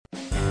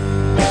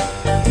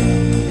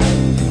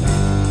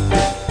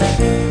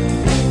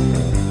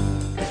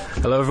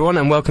everyone,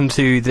 and welcome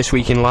to This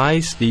Week in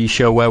Lies, the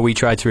show where we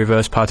try to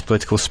reverse party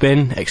political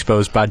spin,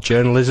 expose bad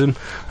journalism,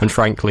 and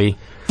frankly...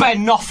 But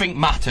nothing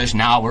matters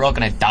now, we're all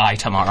going to die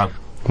tomorrow.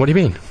 What do you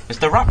mean? It's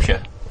the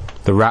Rapture.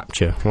 The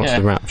Rapture? What's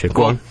the Rapture?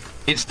 Go on.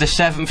 It's the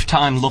 7th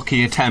time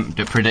lucky attempt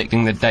at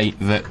predicting the date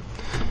that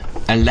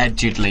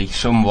allegedly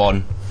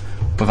someone,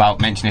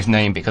 without mentioning his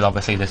name because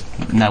obviously there's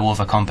no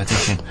other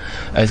competition,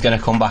 is going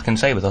to come back and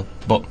say with us.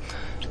 But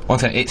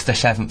once again, it's the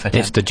 7th attempt.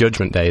 It's the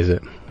Judgment Day, is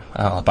it?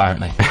 Oh,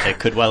 apparently. It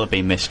could well have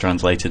been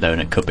mistranslated though, and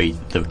it could be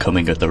the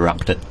coming of the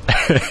raptor.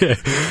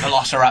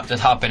 Velociraptors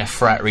have been a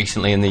threat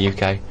recently in the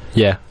UK.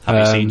 Yeah. Have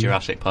you seen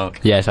Jurassic Park?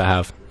 Yes, I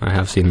have. I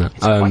have seen that.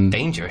 It's quite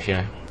dangerous, you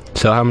know.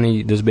 So how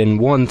many... There's been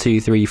 1, 2,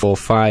 3, 4,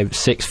 5,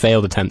 6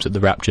 failed attempts at the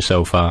Rapture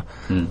so far.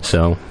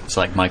 So... It's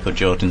like Michael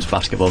Jordan's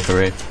basketball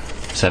career.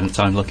 7th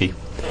time lucky.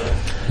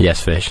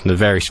 Yes, Fish. The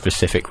very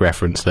specific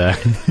reference there.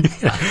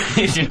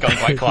 You've just gone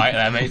quite quiet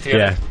there, mate.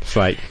 Yeah, it's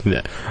like...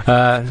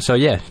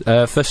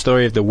 first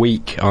story of the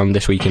week on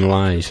This Week in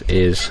Lies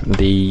is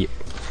the...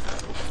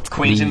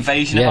 Queen's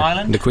invasion of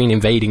Ireland? The Queen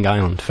invading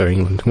Ireland for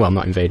England. Well,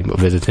 not invading, but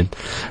visiting.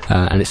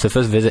 And it's the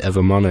first visit of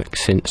a monarch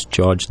since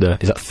George the...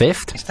 Is that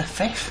 5th? It's the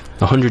 5th.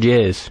 100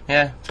 years.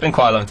 Yeah, it's been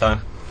quite a long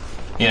time.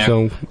 You know,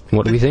 so,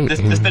 what do we think?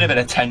 There's been a bit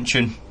of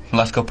tension the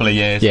last couple of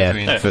years.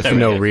 Yeah, for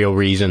no real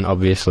reason,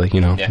 obviously,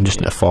 you know,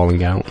 just a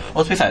falling out.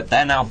 Well, to be fair,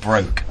 they're now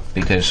broke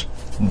because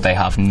they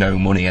have no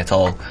money at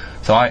all.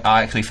 So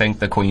I actually think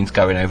the Queen's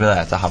going over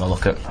there to have a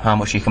look at how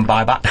much you can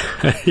buy back.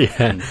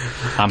 Yeah.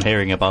 I'm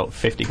hearing about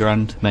 50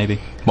 grand, maybe.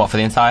 What, for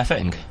the entire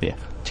thing? Yeah.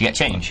 To get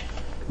change?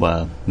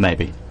 Well,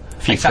 maybe.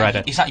 Is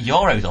that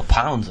euros or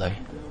pounds, though?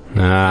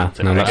 That's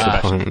a good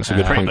point. That's a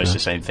good pretty point. much the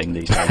same thing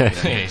these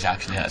days. It is,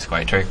 actually, that's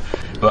quite true.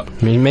 But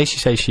I mean, makes you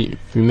say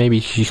maybe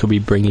she could be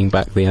bringing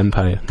back the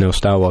Empire. No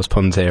Star Wars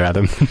puns here,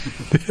 Adam.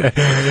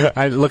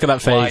 Look at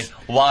that face.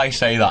 Why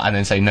say that and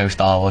then say no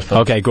Star Wars puns?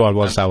 Okay, go on,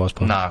 one Star Wars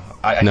pun. No,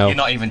 you're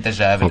not even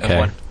deserving of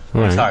one.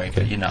 Right, sorry,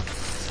 but you're not.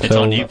 It's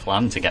on your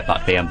plan to get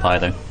back the Empire,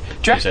 though.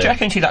 Do you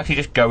reckon she's actually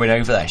just going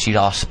over there? She's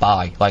our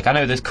spy. Like, I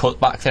know there's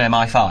cutbacks in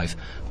MI5,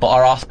 but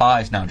are our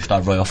spies now just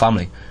our royal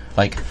family?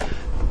 Like,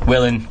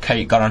 Will and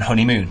Kate got on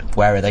honeymoon.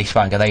 Where are they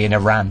spying? Are they in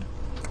Iran?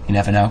 You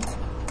never know.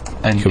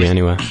 And could be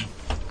anywhere.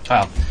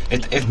 Well,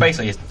 it's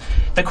basically...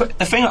 The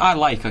thing that I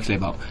like, actually,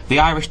 about... The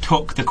Irish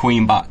took the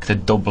Queen back to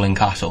Dublin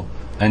Castle.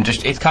 And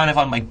just... It's kind of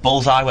on my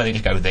bullseye where they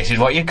just go, this is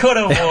what you could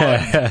have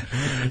won!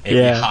 If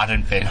you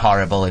hadn't been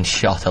horrible and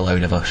shot a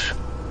load of us.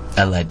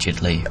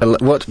 Allegedly.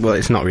 Well,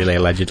 it's not really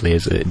allegedly,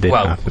 is it? It did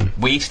happen.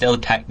 We still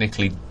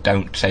technically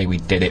don't say we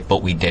did it,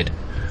 but we did.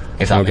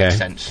 If that makes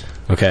sense.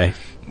 Okay.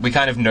 We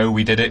kind of know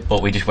we did it,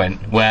 but we just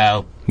went,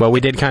 well... Well,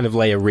 we did kind of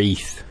lay a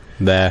wreath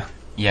there.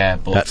 Yeah,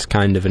 but... That's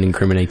kind of an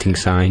incriminating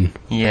sign.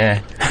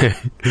 Yeah.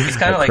 It's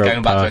kind of like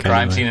going back to a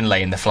crime scene and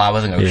laying the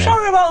flowers and going,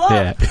 sorry about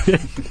that! Yeah.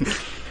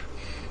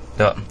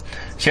 But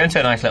she went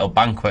to a nice little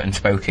banquet and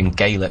spoke in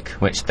Gaelic,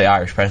 which the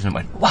Irish president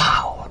went,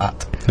 wow, at.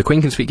 The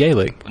Queen can speak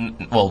Gaelic?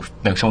 Well,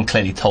 no, someone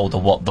clearly told her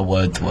what the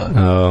words were.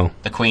 Oh.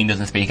 The Queen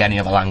doesn't speak any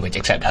other language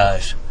except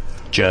hers.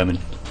 German.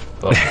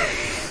 But...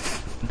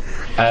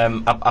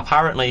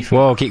 apparently...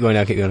 Whoa, keep going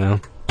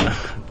down.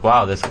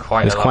 Wow, there's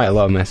quite a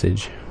lot of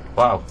message.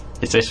 Wow.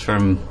 Is this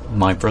from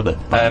my brother?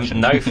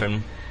 No,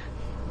 from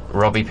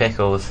Robbie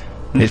Pickles.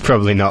 It's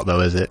probably not, though,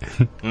 is it?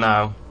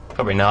 No,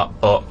 probably not,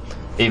 but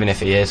even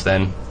if he is,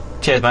 then...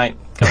 Cheers, mate.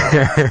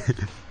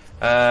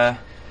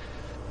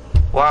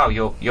 Wow,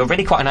 you're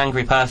really quite an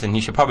angry person.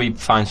 You should probably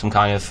find some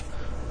kind of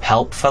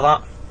help for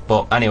that.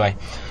 But anyway,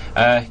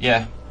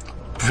 yeah.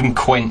 From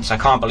Quince, I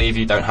can't believe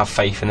you don't have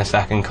faith in the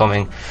second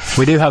coming.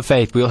 We do have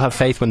faith. We'll have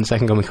faith when the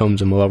second coming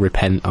comes, and we'll all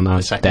repent on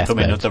our second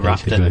coming of the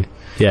raptor.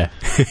 Yeah.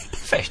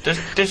 Fish,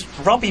 does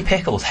Robbie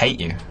Pickles hate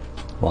you?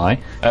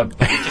 Why?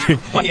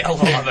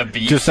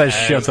 Just says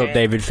shut up,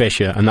 David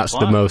Fisher, and that's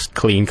the most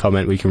clean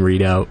comment we can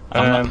read out.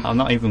 I'm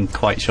not even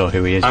quite sure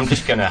who he is. I'm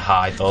just going to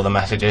hide all the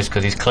messages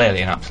because he's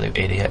clearly an absolute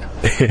idiot.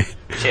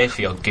 Cheers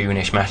for your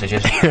goonish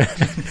messages.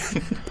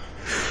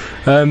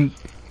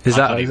 Is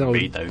I can't even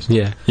read those.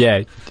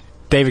 Yeah.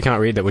 David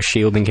can't read that. We're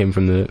shielding him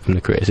from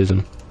the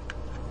criticism.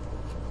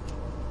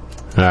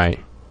 All right.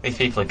 These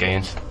people are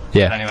goons.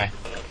 Yeah. But anyway.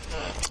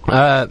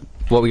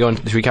 What are we going?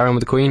 Should we carry on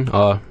with the Queen,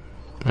 or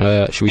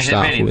should we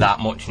start? Is it really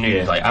that much news?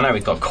 Yeah. Like, I know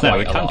we've got quite a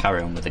lot. We can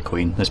carry on with the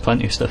Queen. There's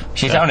plenty of stuff.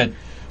 She's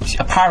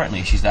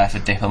apparently she's there for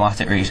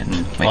diplomatic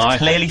reasons. Which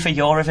clearly for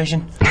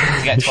Eurovision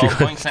to get 12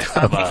 points next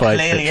time.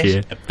 Clearly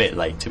is a bit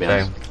late, to be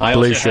honest.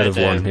 Blue should have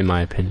won, in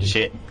my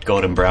opinion.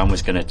 Gordon Brown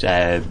was going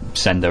to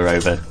send her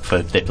over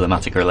for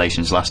diplomatic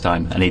relations last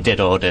time, and he did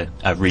order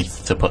a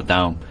wreath to put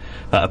down.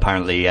 But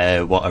apparently,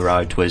 what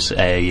arrived was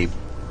a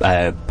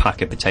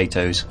pack of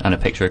potatoes and a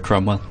picture of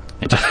Cromwell.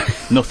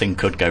 Nothing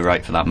could go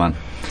right for that man.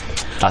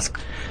 That's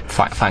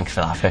thanks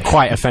for that, Fish.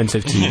 Quite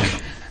offensive to you.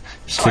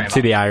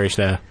 to the Irish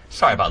there.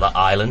 Sorry about that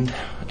island,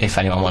 if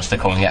anyone wants to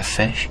come and get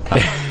fish.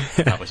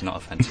 That was not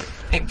offensive.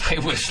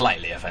 It was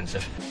slightly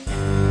offensive.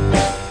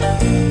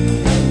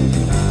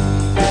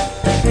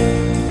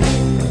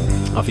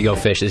 Off you go,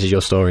 Fish, this is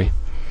your story.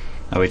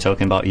 Are we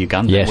talking about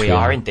Uganda? Yes, we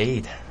are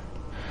indeed.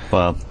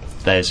 Well,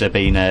 there's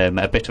been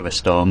a bit of a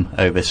storm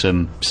over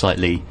some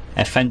slightly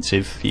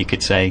offensive, you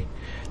could say,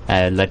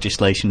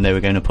 legislation they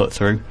were going to put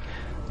through.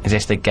 Is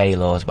this the gay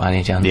laws by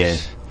any chance? Yeah.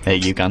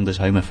 Uganda's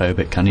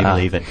homophobic, can you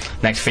believe it?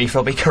 Next FIFA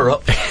will be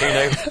corrupt. Who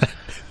knows?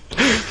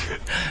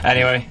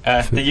 Anyway,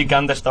 the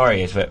Uganda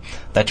story is that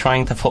they're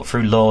trying to put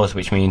through laws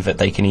which mean that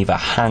they can either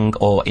hang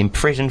or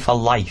imprison for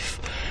life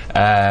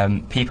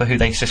people who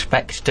they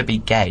suspect to be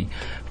gay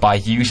by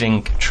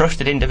using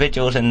trusted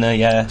individuals in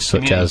the Such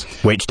community.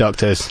 as witch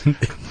doctors.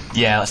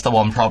 Yeah, that's the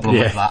one problem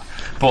with that.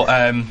 But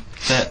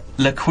the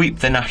L'Equipe,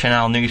 the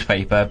national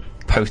newspaper,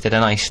 posted a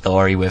nice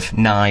story with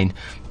 9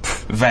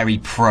 very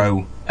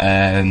pro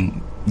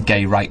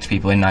gay rights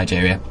people in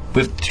Nigeria,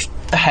 with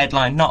the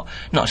headline not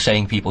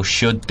saying people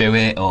should do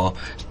it or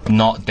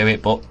not do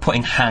it, but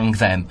putting hang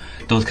them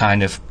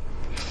doesn't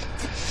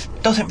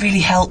really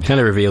help. Kind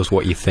of reveals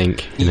what you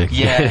think in a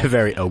Yeah.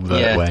 very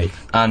overt way.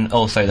 And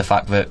also the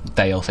fact that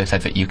they also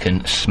said that you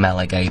can smell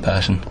a gay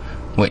person,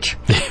 which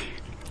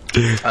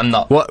I'm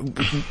not.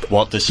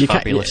 What does You can't-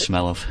 fabulous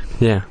smell of?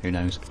 Yeah. Who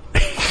knows?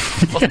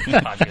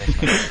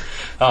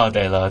 Oh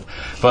dear Lord.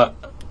 But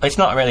it's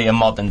not really a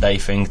modern day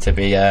thing to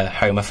be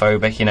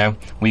homophobic, you know.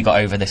 We got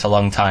over this a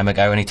long time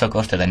ago, and it took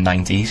us to the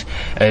 90s,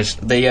 as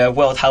the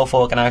World Health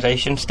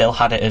Organization still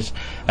had it as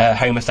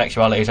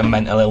homosexuality as a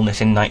mental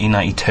illness in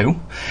 1992.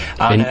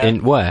 And,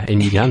 In where? In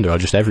Uganda or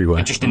just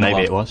everywhere? just in the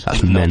Maybe world. it was.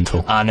 That's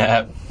mental.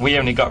 And we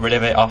only got rid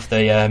of it off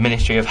the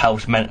Ministry of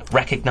Health's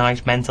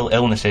recognised mental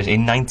illnesses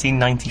in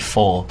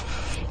 1994.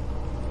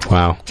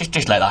 Wow.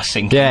 Just let that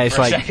sink Yeah, in it's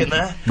for like a second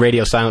there.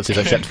 radio silence is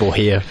acceptable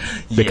here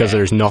because Yeah.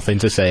 there's nothing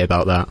to say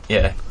about that.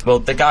 Yeah. Well,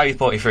 the guy who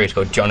brought you through is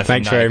called Jonathan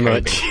Thanks very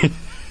Nyakobi.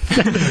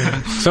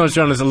 much. Someone's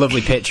drawn us a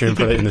lovely picture and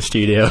put it in the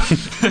studio.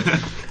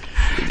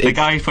 The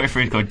guy who put it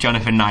through is called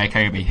Jonathan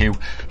Nyakobi, who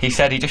he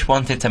said he just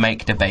wanted to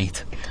make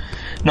debate.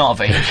 Not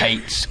that he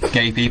hates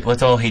gay people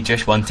at all, he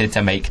just wanted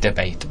to make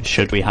debate.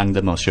 Should we hang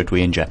them or should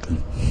we inject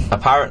them?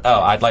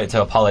 I'd like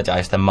to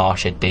apologise to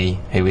Marsha D,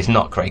 who is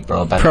not Craig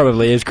Broadbent.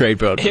 Probably is Craig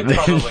Broadbent. It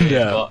probably is,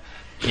 Yeah. but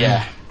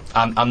yeah,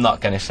 I'm not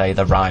going to say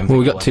the rhyme. Well,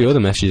 we got 2 other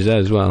messages there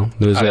as well.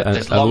 There was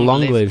There's a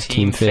long-lived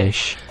Team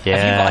Fish. Have you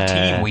got a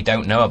team we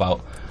don't know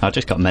about? I've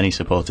just got many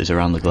supporters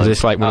around the Is globe.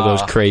 this like one of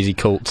those crazy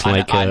cults? I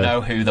Like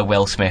know who the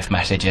Will Smith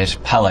message is.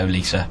 Hello,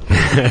 Lisa.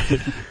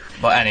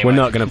 But anyway, we're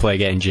not going to play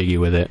getting jiggy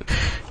with it.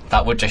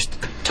 that would just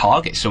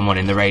target someone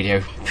in the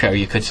radio show,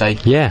 you could say.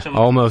 Yeah,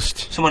 Someone-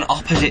 almost. Someone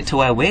opposite to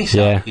where we're sat,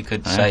 Yeah. you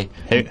could say.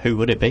 Who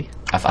would it be?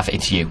 I think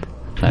it's you.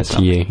 That's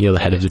To you. You're the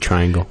head of the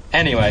triangle.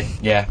 Anyway,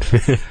 yeah.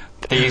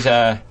 These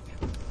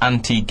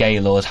anti-gay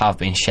laws have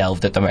been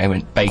shelved at the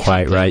moment, basically.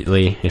 Quite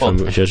rightly, if Well,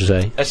 I'm sure to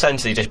say.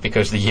 Essentially just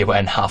because the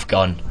UN have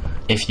gone,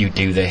 if you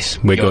do this,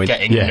 We're you're going.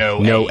 getting Yeah,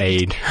 no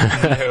aid.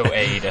 no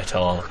aid at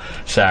all.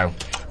 So,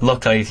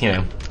 luckily, you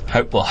know,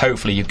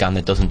 hopefully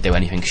Uganda doesn't do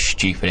anything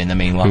stupid in the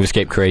meanwhile. We've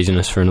escaped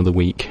craziness for another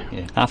week.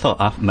 Yeah. I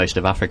thought most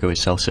of Africa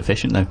was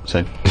self-sufficient though,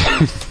 so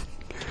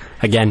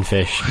Again,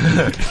 Fish.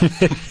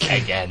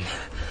 Again.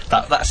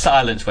 That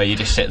silence where you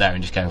just sit there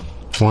and just go,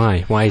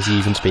 Why? Why is he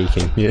even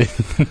speaking? Yeah.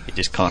 you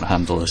just can't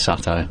handle the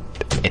satire.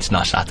 it's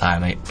not satire,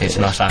 mate. It's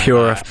not satire.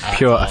 Pure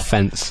at all.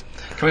 offence.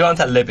 Can we go on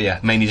to Libya,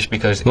 mainly just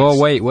because Well,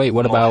 it's wait. What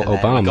more about than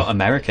We've got Obama?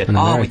 America. And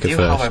Oh, we America do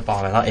first. have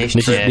Obama, that is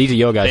This true. is, these are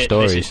your guys'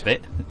 This is stories.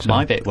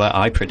 my bit where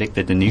I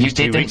predicted the news You 2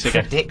 didn't weeks ago.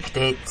 predict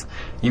it.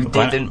 You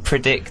When- didn't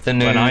predict the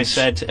news. When I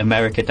said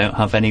America don't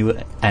have any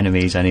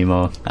enemies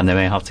anymore, and they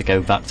may have to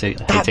go back to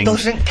that hitting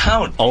doesn't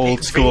count. old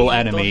It school really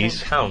enemies.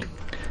 doesn't count.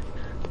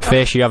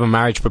 Fish, you have a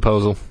marriage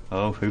proposal.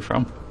 Oh, who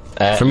from?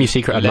 From your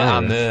secret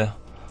admirer. L'amour.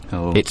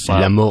 Oh, It's well,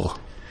 l'amour.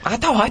 I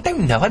don't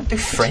know. I don't do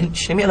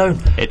French. Leave me alone.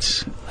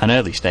 It's an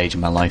early stage in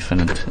my life,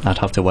 and I'd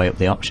have to weigh up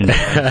the options.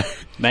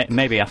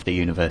 Maybe after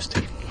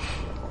university.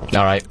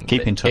 All right.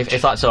 Keep in touch.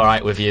 If that's all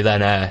right with you,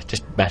 then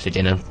just message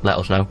in and let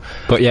us know.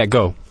 But yeah,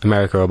 go.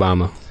 America,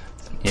 Obama.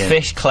 Yeah.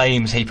 Fish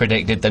claims he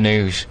predicted the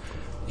news.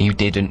 You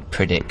didn't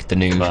predict the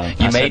news. Well, you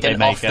I made said they an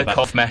make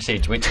off-the-cuff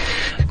message, which,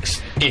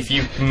 if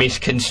you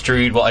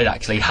misconstrued what had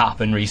actually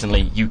happened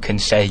recently, you can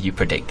say you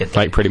predicted it.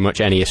 Like pretty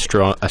much any is it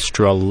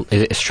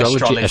astrology?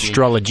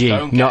 Astrology.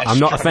 Don't No, get I'm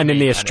not offending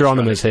the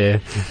astronomy astronomers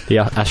here. The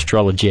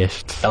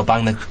astrologists. They'll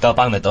bang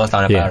the doors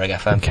down at Yeah. Berwick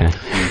FM. Okay.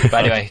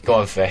 But anyway, go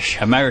on, Fish.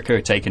 America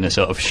are taking a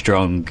sort of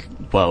strong,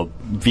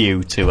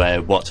 view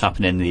to what's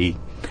happening in the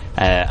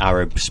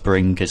Arab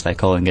Spring, as they're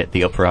calling it,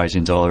 the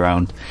uprisings all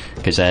around,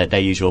 because their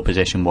usual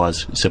position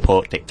was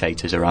support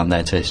dictators around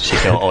there to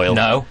secure oil.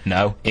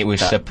 No, it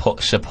was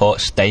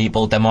support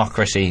stable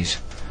democracies.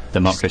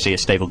 Democracy, a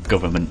stable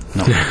government,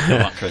 not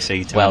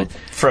democracy. Well,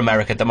 for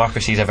America,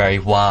 democracy is a very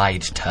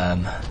wide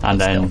term. And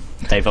then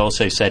they've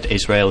also said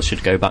Israel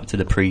should go back to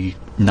the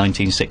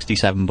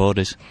pre-1967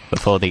 borders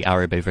before the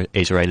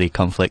Arab-Israeli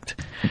conflict.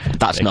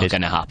 That's not Because-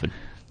 going to happen.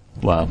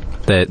 Well,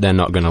 they're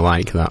not going to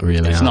like that,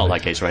 really. it's are not they?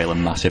 like Israel are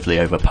massively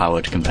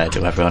overpowered compared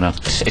to everyone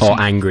else. It's Or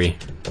angry.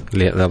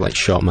 They're like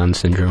short man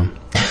syndrome.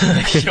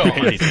 sure,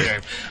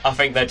 I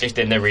think they're just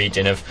in the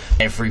region of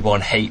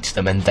everyone hates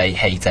them and they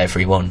hate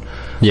everyone,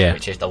 Yeah.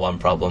 which is the one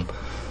problem.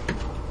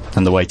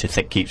 And the way to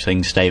keep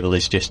things stable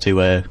is just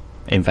to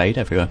invade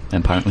everywhere,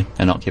 apparently,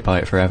 and occupy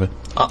it forever.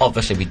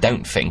 Obviously, we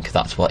don't think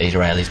that's what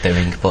Israel is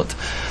doing, but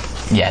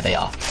yeah, they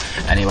are.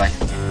 Anyway.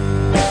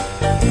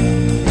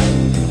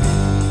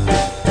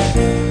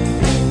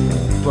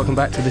 Welcome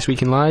back to This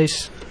Week in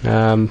Lies.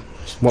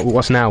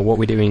 What's now? What are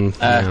we doing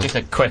now? Just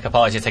a quick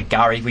apology to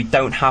Gary. We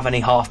don't have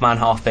any half man,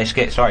 half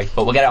biscuit. Sorry,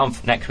 but we'll get it on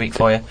next week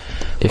for you.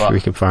 If but- we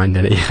can find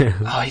any.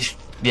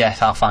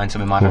 Yes, I'll find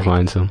some in my We'll room.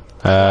 find some.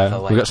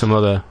 We've got some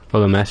other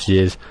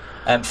messages.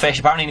 Fish,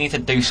 apparently need to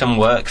do some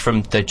work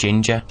from the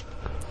Ginger.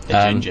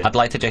 Ginger. I'd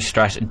like to just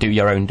stress, do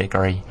your own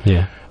degree.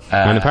 Yeah.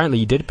 And apparently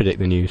you did predict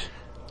the news.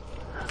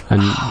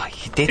 And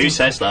You didn't. Who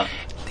says that?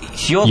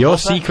 It's your Your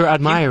lover. secret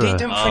admirer. You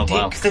didn't Oh,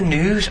 predict wow. the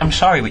news. I'm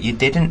sorry, but you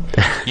didn't.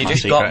 You My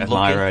just secret got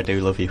admirer, lucky. I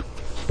do love you.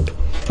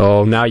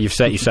 oh, now you've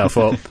set yourself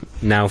up.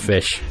 Now,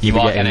 Fish. You be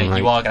are getting,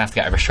 gonna have to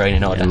get a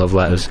restraining order. love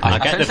letters. I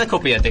get think the- there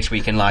could be a This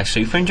Week in Live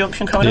super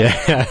injunction coming up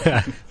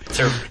Yeah.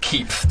 to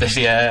keep this.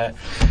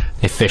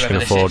 If Fish can Whoever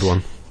this afford is.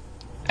 one.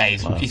 Hey,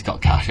 he's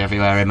got cash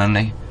everywhere, him, hasn't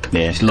he?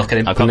 Yeah, Just look at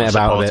him. I've got my Admit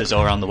about supporters it.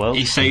 all around the world.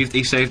 He saved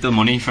the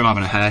money from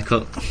having a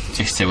haircut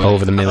just to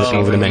Over the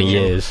many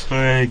years.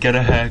 Hey, get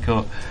a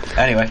haircut.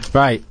 Anyway,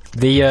 Right.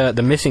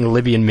 The missing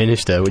Libyan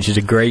minister, which is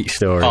a great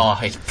story. oh,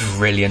 it's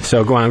brilliant.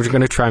 So go on, I'm just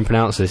going to try and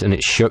pronounce this, and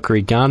it's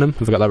Shukri Ghanem.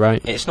 Have I got that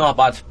right? It's not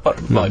bad,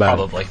 but well, bad.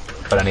 probably.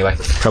 But anyway,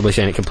 Probably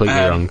saying it completely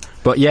wrong.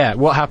 But yeah,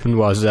 what happened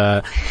was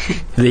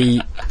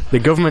the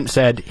government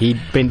said he'd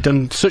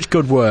done such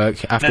good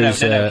work after No,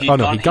 his. no,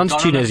 no, He'd gone to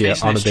Tunisia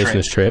on a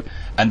business trip.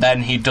 and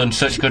then he'd done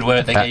such good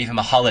work they gave him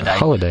a holiday.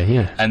 Holiday,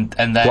 yeah. And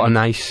then What a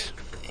nice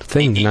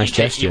thing, nice he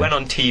gesture. went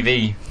on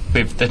TV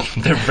with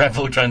the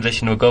rebel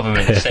transitional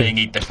government saying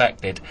he'd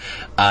defected,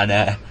 and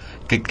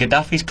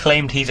Gaddafi's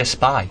claimed he's a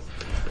spy.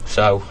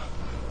 So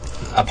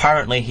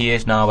apparently he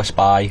is now a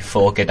spy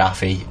for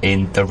Gaddafi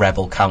in the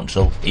rebel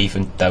council,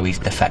 even though he's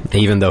defected.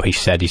 Even though he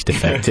said he's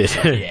defected.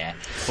 Yeah.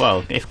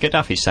 Well, if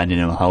Gaddafi's sending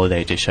him a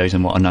holiday, it just shows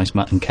him what a nice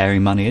and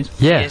caring man he is.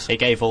 Yeah. Yes. He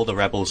gave all the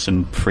rebels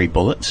some free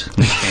bullets.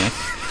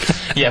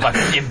 Yeah, by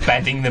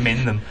embedding them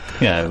in them.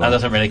 Yeah, That well,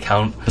 doesn't really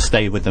count.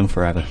 stay with them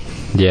forever.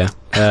 Yeah.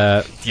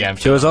 Yeah, I'm There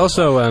sure. was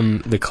also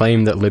the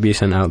claim that Libya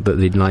sent out that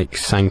they'd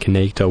sank a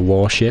NATO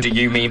warship. Do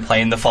you mean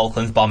playing the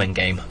Falklands bombing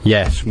game?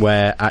 Yes,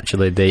 where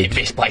actually they. It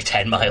missed by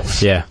 10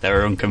 miles. Yeah.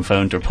 There are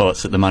unconfirmed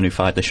reports that the man who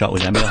fired the shot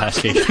was Emil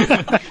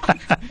Heskey.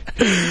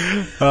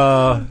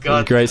 Oh,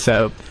 God. great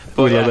setup.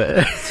 But We love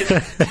yeah,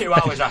 it. 2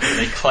 hours after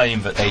they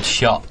claimed that they'd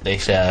shot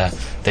this,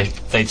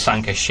 they'd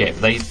sank a ship.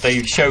 They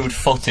showed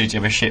footage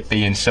of a ship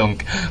being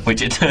sunk,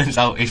 which it turns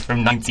out is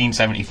from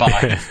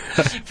 1975,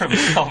 from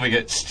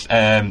Soviets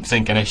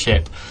sinking a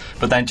ship.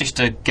 But then just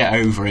to get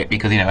over it,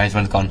 because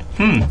everyone's gone,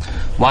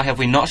 why have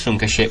we not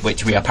sunk a ship,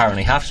 which we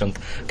apparently have sunk?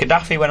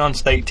 Gaddafi went on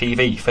state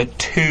TV for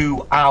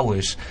 2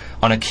 hours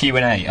on a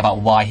Q&A about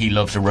why he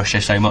loves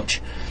Russia so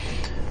much.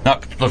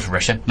 Not loves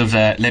Russia, loves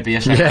Libya.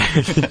 So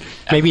Yeah.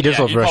 Maybe he does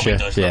love he Russia. Probably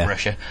does Yeah. love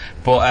Russia,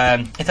 but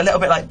it's a little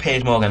bit like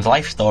Piers Morgan's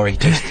life story.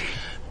 Just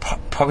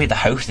probably the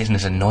host isn't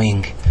as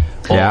annoying.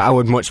 Or, Yeah, I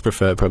would much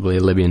prefer probably a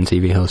Libyan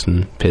TV host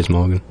than Piers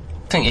Morgan.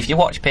 I think if you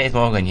watch Piers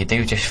Morgan, you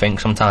do just think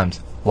sometimes,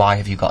 why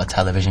have you got a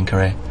television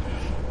career?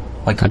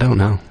 Like, I don't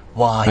know.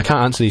 why? I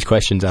can't answer these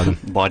questions, Adam.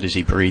 Why does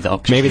he breathe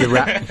oxygen?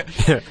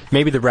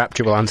 Maybe the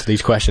Rapture will answer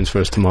these questions for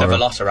us The tomorrow.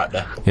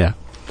 Velociraptor. Yeah,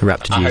 the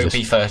Rapture I hope Jesus.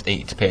 he first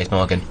eats Piers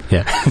Morgan.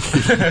 Yeah,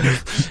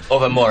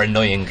 Other more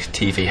annoying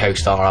TV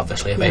hosts are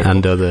obviously available.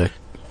 and other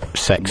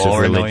sects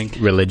More of annoying.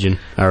 religion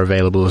are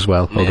available as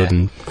well, other Yeah.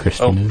 than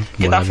Christian.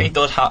 Gaddafi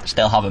does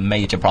still have a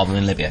major problem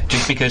in Libya,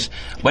 just because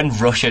when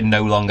Russia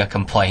no longer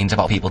complains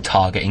about people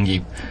targeting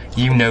you,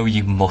 you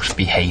must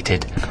be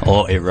hated.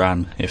 Or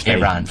Iran, if they...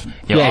 Iran.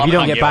 Yeah, if you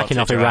don't I'm get you backing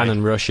ought off to Iran try.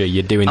 and Russia,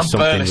 you're doing And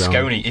something wrong.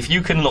 Berlusconi. If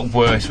you can look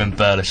worse than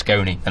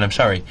Berlusconi, then I'm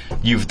sorry,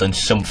 you've done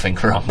something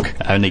wrong.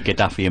 Only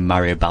Gaddafi and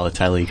Mario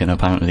Balotelli can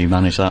apparently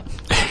manage that.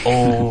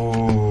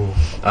 Oh,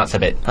 that's a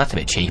bit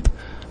cheap.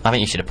 I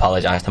think you should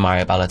apologise to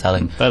Mario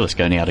Balotelli.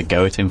 Berlusconi had a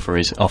go at him for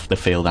his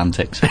off-the-field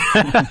antics.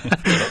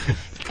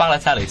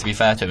 Balotelli, to be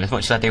fair to him, as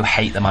much as I do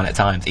hate the man at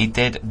times, he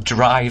did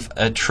drive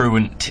a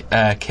truant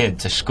kid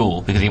to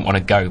school because he didn't want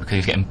to go because he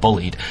was getting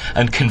bullied,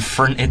 and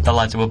confronted the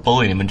lads who were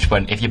bullying him and just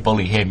went, if you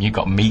bully him, you've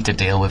got me to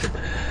deal with.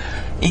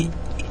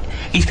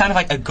 He's kind of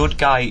like a good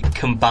guy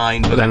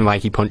combined But with then,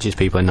 he punches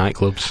people in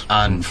nightclubs.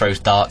 and throws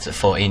darts at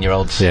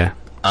 14-year-olds. Yeah.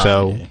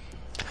 So,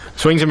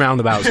 swings and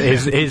roundabouts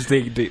is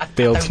the I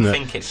don't ultimate.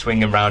 think it's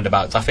swing and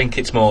roundabouts. I think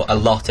it's more a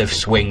lot of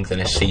swing than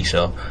a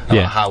seesaw. About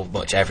Yeah. how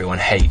much everyone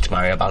hates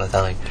Mario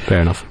Balotelli.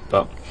 Fair enough.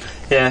 But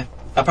yeah,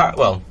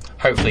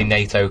 hopefully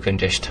NATO can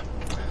just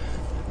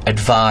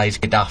advise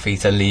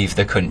Gaddafi to leave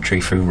the country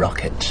through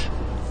rockets.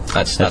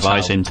 That's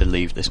Advise how- him to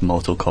leave this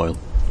mortal coil.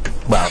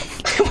 Well,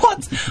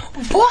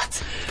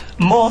 what?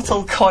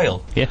 Mortal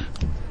coil. Yeah.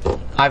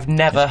 I've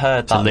never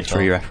heard It's a that.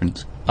 literary before.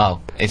 reference. Oh,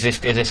 is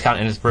this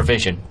counting as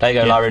revision? There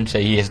you go, Yeah. Lawrence.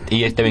 He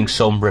is doing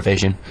some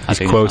revision. I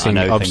think Quoting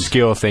I know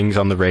obscure things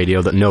on the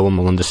radio that no one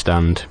will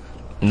understand.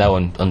 No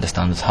one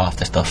understands half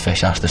the stuff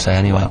Fish has to say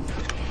anyway.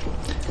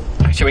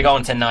 Should we go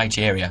on to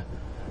Nigeria?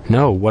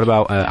 No, what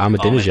about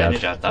Ahmadinejad?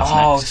 That's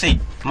Oh, next. see,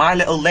 my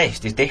little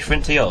list is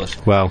different to yours.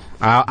 Well,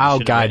 I'll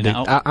Should've guide written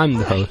the... it out. I'm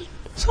the host.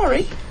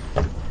 Sorry.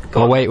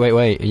 Oh,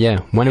 wait, yeah.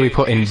 When are we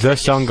putting the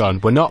song on?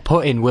 We're not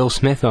putting Will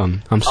Smith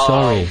on. I'm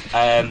sorry.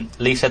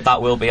 Lee said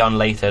that will be on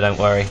later, don't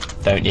worry.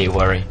 Don't you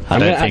worry. I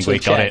don't think we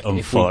got it,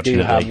 unfortunately. If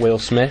we do have Will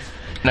Smith.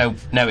 No,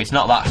 it's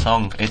not that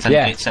song. It's But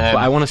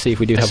I want to see if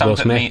we do a have song Will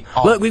that Smith. me-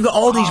 oh. Look, we've got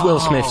all these Will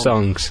Smith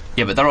songs.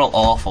 Yeah, but they're all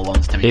awful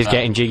ones to me. He's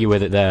getting jiggy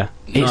with it there.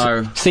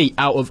 No. See,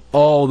 out of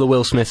all the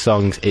Will Smith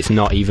songs, it's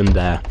not even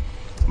there.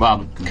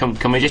 Well,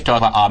 can we just talk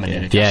about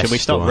Ahmadinejad? Yes, Should we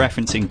stop go on.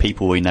 referencing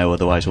people we know,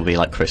 otherwise we'll be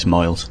like Chris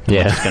Moyles?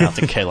 Yeah. We're just going to have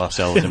to kill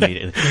ourselves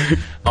immediately.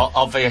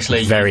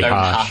 Obviously, Very you don't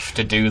harsh. have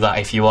to do that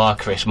if you are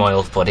Chris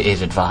Moyles, but it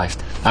is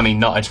advised. I mean,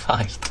 not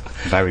advised.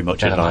 Very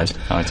much Never mind.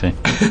 advised,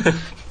 I see.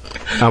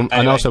 And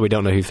Anyway. also, we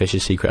don't know who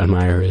Fisher's secret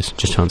admirer is.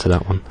 Just onto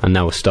that one. And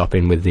now we're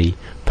stopping with the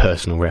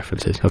personal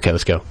references. Okay,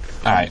 let's go.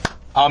 Alright.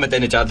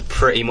 Ahmadinejad's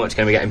pretty much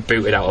going to be getting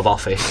booted out of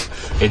office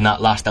in that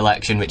last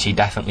election, which he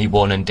definitely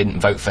won and didn't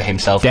vote for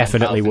himself.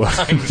 Definitely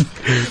 1,000 won.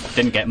 times.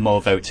 Didn't get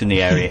more votes in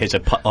the area his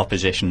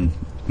opposition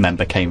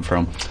member came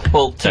from.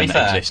 Well, to Than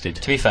existed.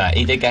 be fair,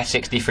 he did get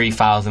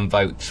 63,000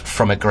 votes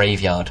from a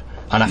graveyard.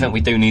 And I think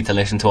we do need to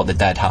listen to what the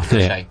dead have to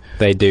Yeah, say.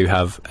 they do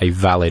have a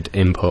valid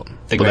input.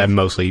 The But they're grave-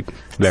 mostly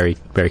very,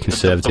 very The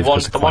conservative. one,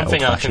 'cause they're the one quite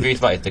thing I'm old-fashioned.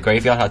 confused about is the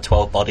graveyard had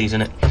 12 bodies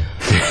in it.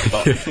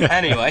 But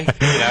anyway,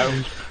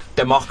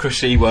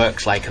 democracy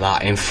works like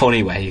that in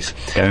funny ways.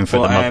 Going for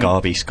But, the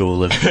Mugabe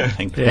school of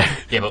thing. Yeah.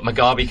 Yeah, but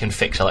Mugabe can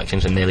fix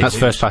elections and nearly That's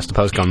lose. first past the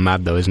post gone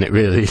mad, though, isn't it,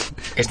 really?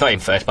 It's not even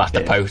first past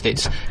the post,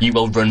 it's you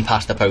will run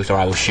past the post or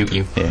I will shoot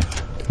you. Yeah.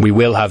 We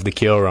will have the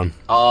cure on.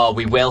 Oh,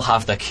 we will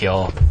have the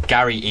cure.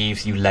 Gary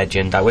Eves, you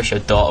legend. I wish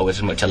your daughter was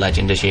as much a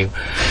legend as you.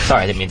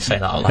 Sorry, I didn't mean to say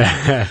that out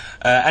loud.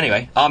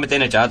 Anyway,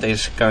 Ahmadinejad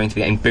is going to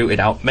be getting booted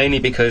out, mainly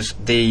because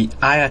the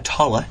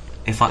Ayatollah,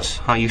 if that's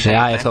how you The say it.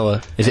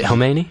 Ayatollah. Is it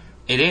Khomeini?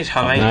 It is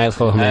Khomeini.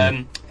 Ayatollah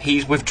Khomeini.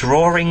 He's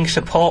withdrawing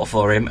support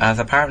for him as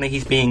apparently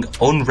he's being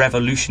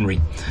unrevolutionary,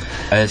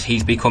 as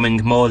he's becoming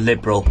more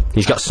liberal.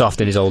 He's got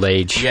soft in his old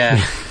age. Yeah,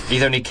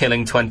 he's only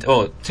killing 20...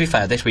 Oh, to be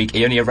fair, this week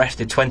he only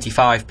arrested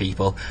 25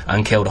 people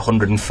and killed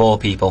 104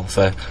 people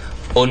for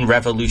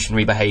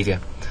unrevolutionary behaviour.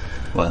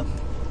 Well,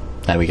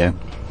 there we go.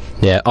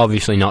 Yeah,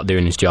 obviously not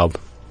doing his job.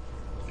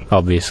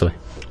 Obviously.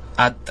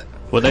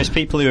 Were those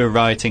people who were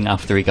rioting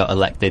after he got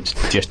elected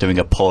just doing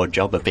a poor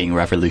job of being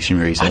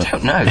revolutionaries? I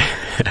don't know.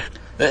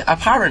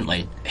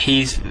 Apparently,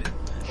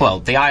 well,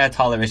 the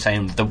Ayatollah is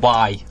saying the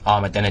why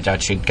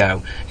Ahmadinejad should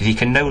go is he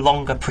can no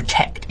longer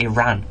protect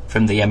Iran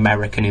from the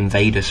American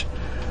invaders.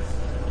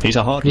 He's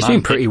a hard He's man.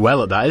 doing pretty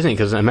well at that, isn't he?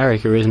 Because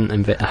America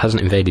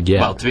hasn't invaded yet.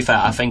 Well, to be fair,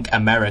 I think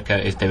America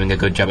is doing a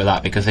good job of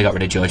that because they got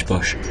rid of George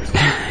Bush.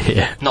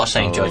 yeah. Not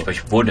saying George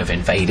Bush would have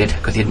invaded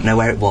because he didn't know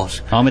where it was.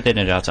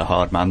 Ahmadinejad's a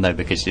hard man, though,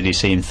 because did you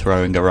see him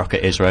throwing a rock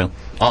at Israel?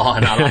 Oh,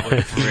 no, that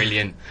was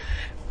brilliant.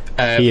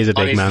 He is a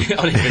big on his, man.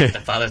 On his visit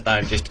to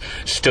Palestine, just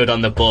stood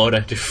on the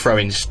border, just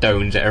throwing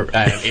stones at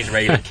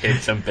Israeli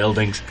kids and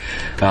buildings.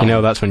 You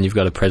know, that's when you've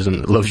got a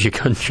president that loves your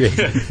country.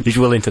 He's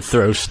willing to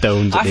throw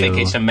stones at I the think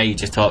other it's a one.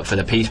 major talk for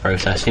the peace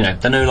process. You know,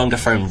 they're no longer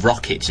throwing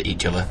rockets at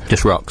each other.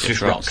 Just rocks.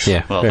 Just rocks.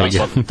 Yeah, Well, very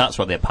that's good.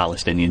 what the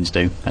Palestinians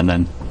do, and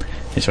then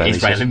Israelis.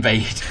 Israel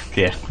invade,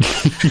 Yeah.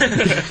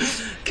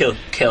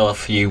 kill a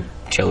few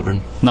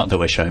children. Not that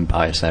we're showing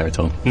bias there at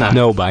all.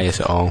 No bias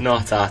at all.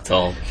 Not at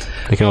all.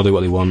 They can all do what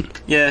they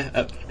want.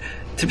 Yeah.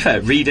 To be fair,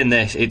 reading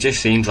this, it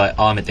just seems like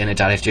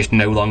Ahmadinejad is just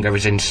no longer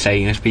as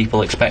insane as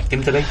people expect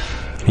him to be.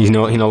 He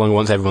no longer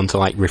wants everyone to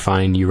like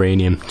refine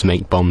uranium to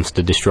make bombs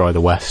to destroy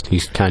the West.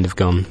 He's kind of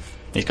gone.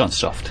 He's gone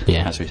soft,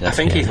 Yeah. as we said. I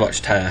think he's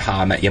watched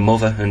How I Met Your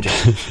Mother and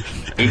just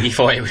he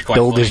thought it was quite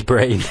Dulled funny. his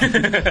brain.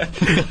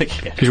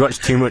 He's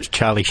watched too much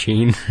Charlie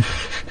Sheen.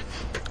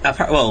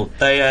 Well,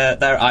 their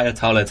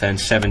Ayatollah turned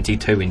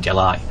 72 in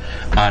July,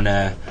 and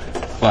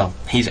well,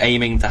 he's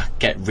aiming to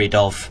get rid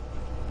of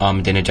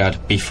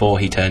Ahmadinejad before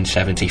he turns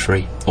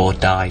 73 or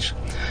dies.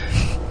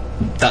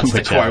 That's the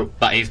Whichever. quote.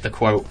 That is the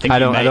quote. Think I he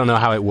don't may- know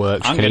how it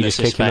works. I'm Can going he to just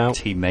kick him suspect out?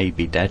 he may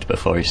be dead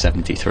before he's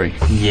 73.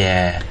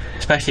 Yeah,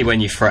 especially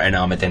when you threaten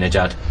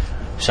Ahmadinejad.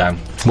 So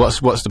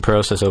What's the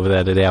process over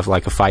there? Do they have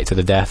like a fight to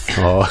the death,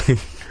 or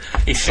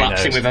he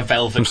slaps him knows? with a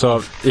velvet. some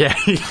sort of yeah?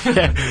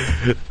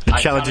 He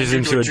challenges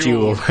him to a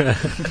duel.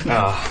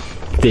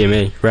 Dear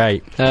me,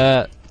 right?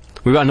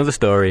 We've got another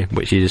story,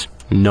 which is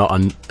not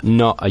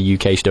a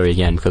UK story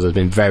again, because there's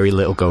been very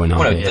little going on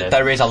Well, no, here.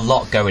 there is a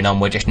lot going on.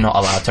 We're just not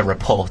allowed to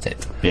report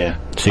it. Yeah.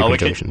 Super we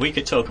junction.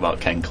 could talk about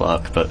Ken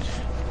Clark, but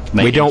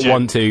We don't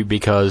want to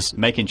because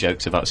making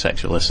jokes about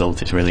sexual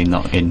assault is really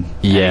not in.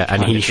 yeah, any and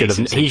kind he of should have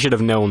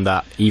decency. known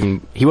that.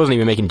 Even he wasn't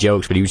even making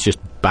jokes, but he was just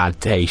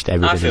bad taste.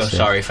 Everything I feel he said.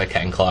 sorry for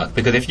Ken Clark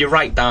because if you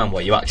write down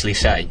what you actually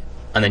say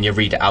and then you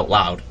read it out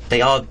loud,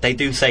 they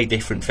do say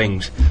different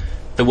things.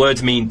 The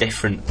words mean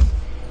different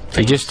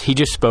things. He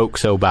just spoke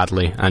so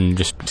badly, and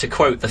just To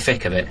quote the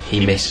thick of it,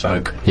 he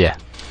misspoke. yeah.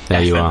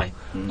 There you are.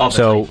 Definitely.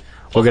 So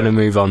we're going to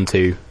move on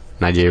to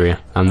Nigeria,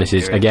 and this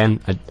is again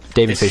a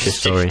David Fisher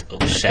story.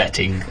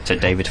 Upsetting. It's a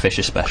David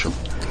Fisher special.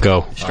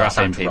 Go. Strap in,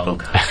 sounds people.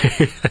 wrong.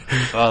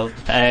 Well,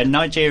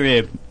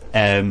 Nigeria,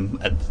 1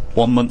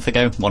 month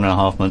ago,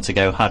 1.5 months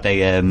ago, had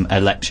a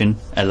election,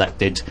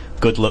 elected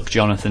Goodluck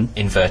Jonathan.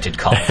 Inverted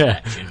comma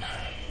election.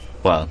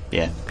 Well,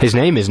 yeah. His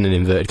name isn't an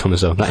inverted comma,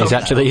 though. That is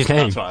actually his name.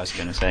 That's what I was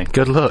going to say.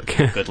 Good luck.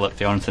 Goodluck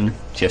Jonathan.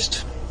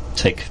 Just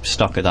take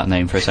stock of that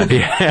name for a second.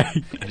 Yeah.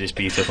 It is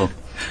beautiful.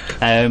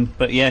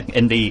 But yeah,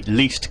 in the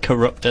least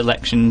corrupt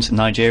elections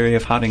Nigeria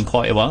have had in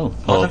quite a while.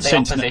 Wasn't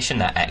the opposition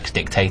that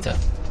ex-dictator?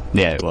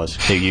 Yeah, it was.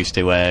 Who used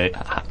to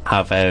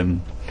have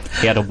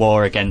he had a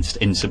war against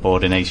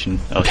insubordination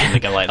or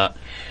something like that.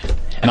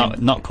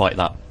 Not quite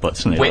that, but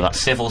something like Whipped that.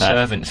 civil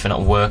servants for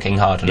not working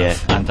hard Yeah,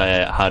 enough. and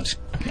had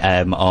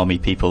army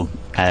people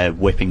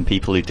whipping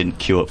people who didn't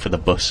queue up for the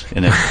bus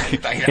in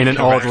In an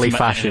orderly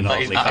fashion. In an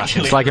orderly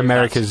fashion. It's like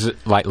America's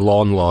like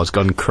lawn laws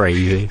gone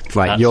crazy.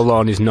 Like your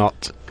lawn is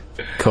not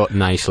cut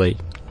nicely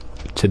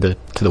to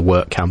the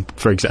work camp,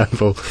 for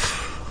example.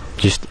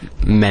 Just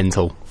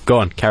mental. Go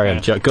on, carry on.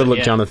 Good luck,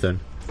 Yeah. Jonathan.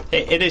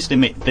 It is the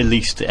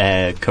least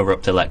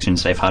corrupt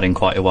elections they've had in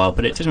quite a while,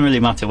 but it doesn't really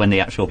matter when the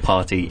actual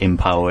party in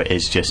power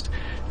is just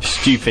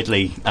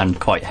stupidly and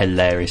quite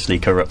hilariously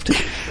corrupt.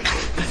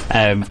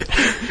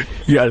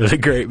 You added a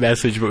great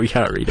message, but we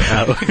can't read it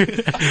out.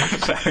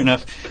 Fair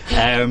enough.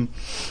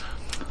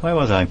 Where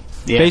was I?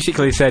 Yeah.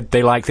 Basically said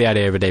they like the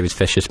idea of a David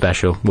Fisher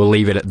special. We'll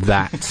leave it at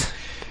that.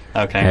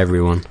 Okay.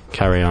 Everyone,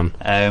 carry on.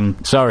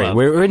 Sorry, well-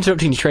 we're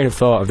interrupting your train of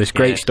thought of this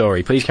great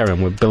story. Please carry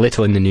on. We're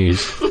belittling the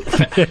news.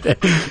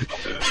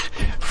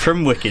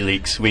 From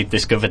WikiLeaks, we've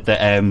discovered that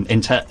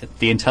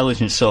the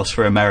intelligence source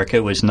for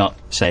America was not,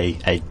 say,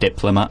 a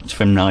diplomat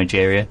from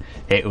Nigeria.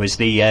 It was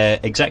the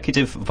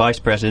executive vice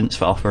president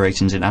for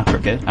operations in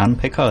Africa, Anne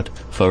Pickard,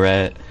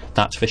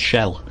 that's for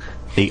Shell,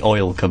 the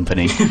oil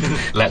company.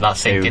 Let that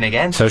sink in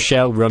again. So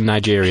Shell run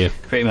Nigeria.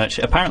 Pretty much.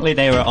 Apparently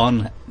they were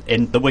on,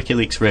 in the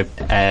WikiLeaks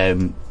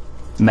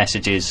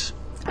messages,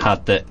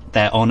 had that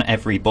they're on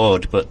every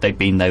board, but they've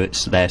been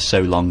there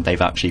so long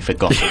they've actually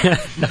forgotten.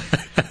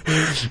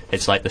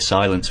 It's like the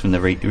silence from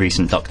the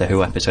recent Doctor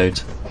Who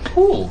episodes.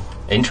 Ooh,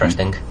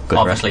 interesting. Good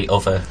Obviously,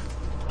 other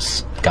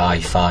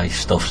Sci-Fi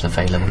stuff's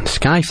available.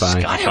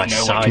 Sci-fi? I don't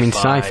know what I mean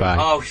sci-fi.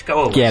 Oh,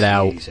 go on. Get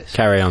out. Jesus.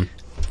 Carry on.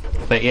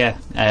 But yeah,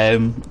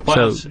 what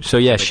else So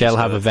yeah, did we Shell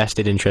have a discover?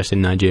 vested interest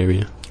in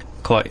Nigeria.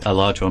 Quite a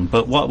large one.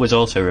 But what was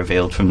also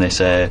revealed from this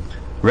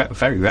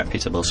very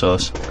reputable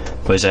source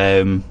was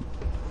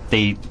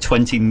the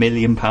 £20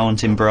 million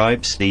in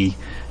bribes the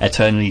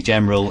Attorney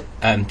General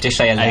Just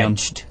say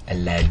alleged.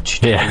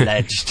 Alleged. Yeah.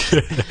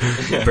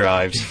 alleged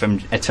bribes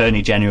from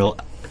Attorney General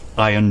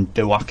Ion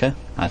Dewaka,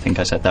 I think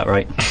I said that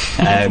right,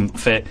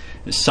 for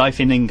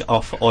siphoning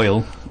off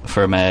oil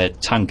from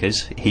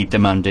tankers. He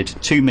demanded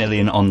 $2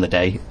 million on the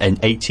day and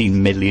 $18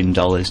 million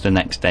the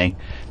next day.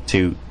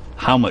 To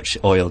how much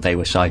oil they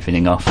were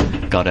siphoning off,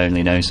 God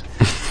only knows.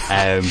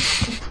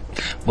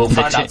 We'll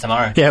find out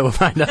tomorrow. Yeah, we'll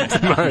find out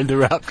tomorrow in the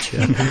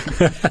rapture.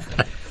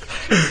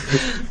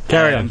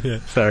 Carry on. Yeah,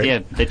 sorry. Yeah,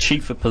 the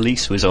chief of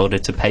police was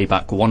ordered to pay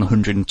back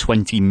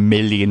 $120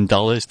 million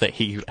that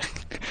he.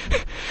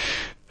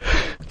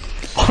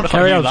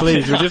 Carry on,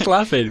 please. We're just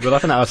laughing. We're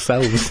laughing at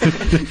ourselves.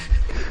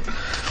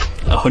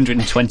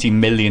 $120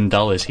 million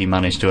he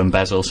managed to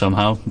embezzle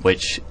somehow,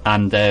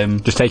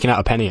 Just taking out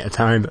a penny at a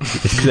time.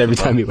 Because every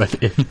time he went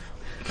in.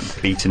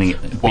 beating it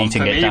One for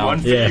me, down. one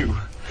for Yeah. you.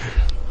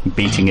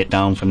 Beating it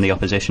down from the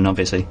opposition,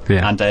 obviously.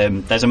 Yeah.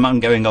 And there's a man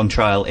going on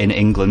trial in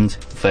England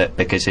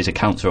because his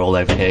accounts are all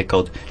over here,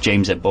 called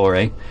James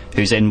Ebore,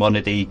 who's in one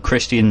of the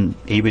Christian.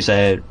 He was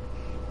the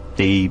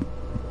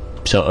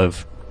sort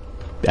of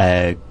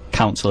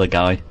councillor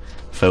guy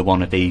for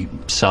one of the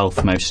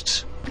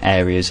southmost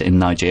areas in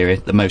Nigeria,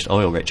 the most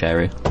oil-rich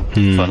area,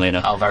 funnily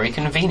enough. How very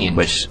convenient.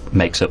 Which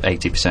makes up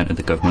 80% of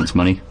the government's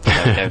money.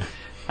 There we go.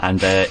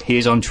 And he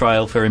is on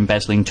trial for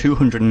embezzling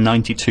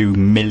 £292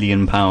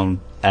 million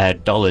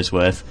dollars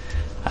worth.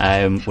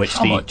 Which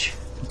How much?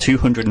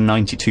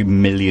 $292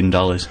 million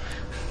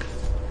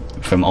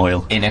from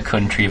oil. In a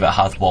country that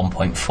has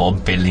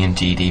 1.4 billion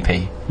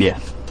GDP. Yeah,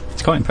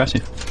 it's quite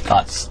impressive.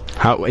 That's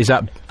How is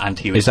that? And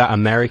he was Is that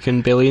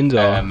American billions or?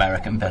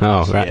 American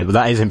billions. Oh, right. yeah. Well,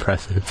 that is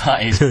impressive.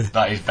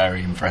 That is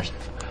very impressive.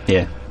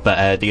 yeah.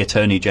 But the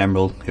Attorney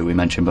General, who we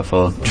mentioned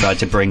before, tried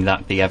to bring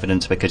back the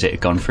evidence because it had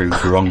gone through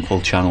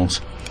wrongful channels.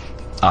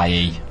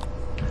 I.e.,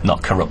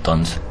 not corrupt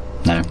ones.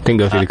 No. Didn't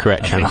go through the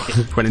correct I channel.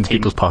 think Went into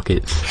people's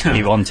pockets.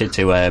 He wanted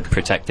to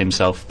protect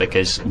himself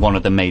because one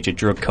of the major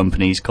drug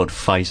companies called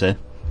Pfizer,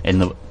 in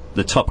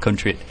the top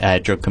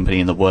drug company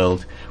in the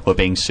world, were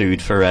being sued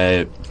for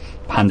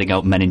handing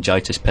out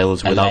meningitis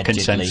pills without Allegedly.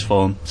 consent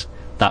forms.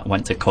 That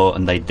went to court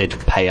and they did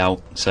pay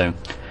out. So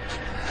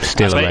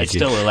Still I mean, alleged.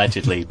 it's still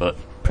allegedly, but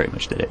pretty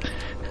much did it.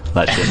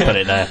 Let's just put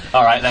it there.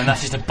 All right, then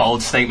that's just a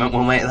bold statement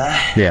we'll make there.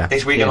 Yeah.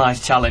 This week in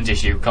Life's challenge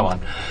issue. Come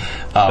on.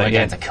 Oh, we're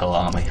getting to cult,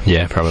 aren't we?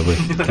 Yeah, probably.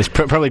 It's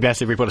probably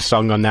best if we put a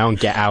song on now and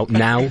get out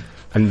now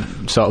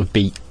and sort of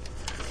beat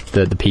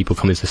the people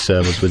coming to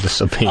serve us with the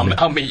subpoena.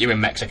 I'll meet you in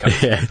Mexico.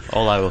 Yeah.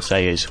 All I will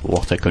say is,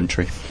 what a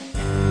country.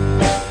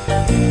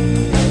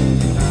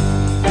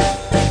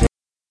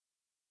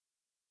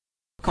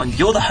 Come on,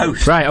 you're the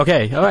host. Right,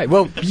 okay, alright,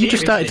 well, you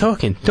just started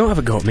talking. Don't have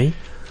a go at me.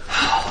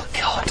 Oh,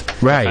 God.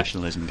 Right.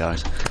 Professionalism,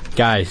 guys.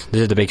 Guys,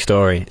 this is the big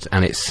story,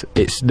 and it's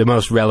the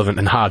most relevant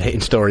and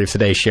hard-hitting story of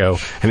today's show,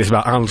 and it's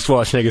about Arnold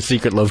Schwarzenegger's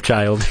secret love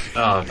child.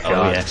 Oh, God.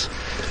 Oh, yes.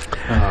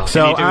 Oh.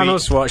 So,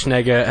 Arnold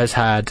Schwarzenegger has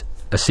had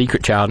a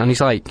secret child, and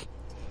he's like,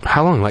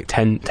 how long? Like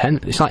 10?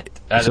 It's like...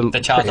 The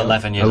child's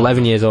 11 years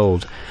 11 years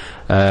old.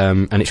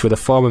 And it's with a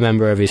former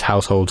member of his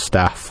household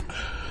staff.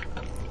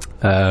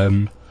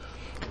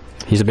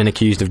 He's been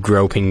accused of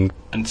groping...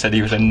 And said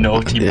he was a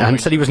naughty boy. And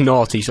said he was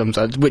naughty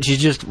sometimes, which is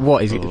just,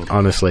 what is it,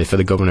 honestly, for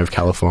the governor of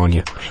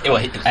California?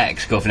 Well,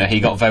 ex-governor, he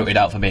got voted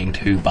out for being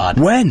too bad.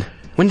 When?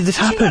 When did this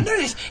Did you happen? not know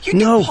this? You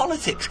do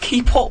politics,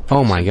 keep up.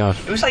 Oh my god.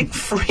 It was like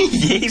 3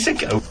 years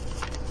ago.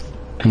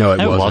 No, it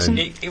No, it wasn't.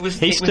 wasn't. It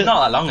was not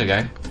that long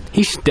ago.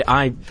 He's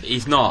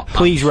not.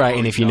 Please write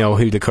in if you know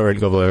who the current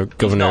governor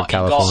of not.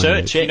 California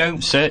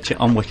is. Search it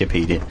on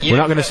Wikipedia. We're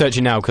not going to search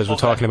it now because we're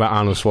talking about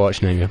Arnold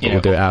Schwarzenegger, but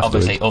we'll do it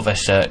afterwards. Obviously, other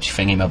search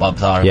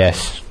thingy-mabobs are.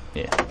 Yes.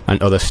 Yeah.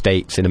 And other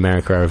states in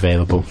America are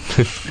available.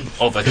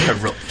 Other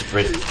corrupt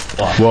British.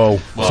 Whoa.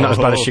 It's not as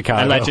bad as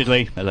Chicago.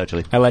 Allegedly.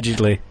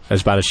 Allegedly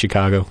as bad as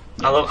Chicago.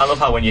 I love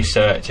how when you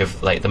search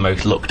of like the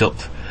most looked up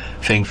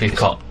things, we've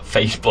got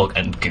Facebook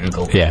and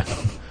Google. Yeah.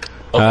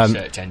 Other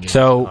search engines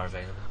so- are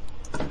available.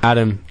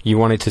 Adam, you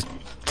wanted to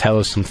tell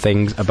us some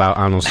things about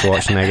Arnold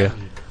Schwarzenegger.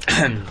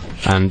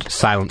 And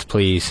silence,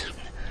 please.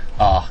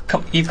 Oh,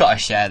 come, you've got to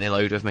share the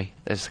load with me.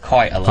 There's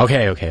quite a lot.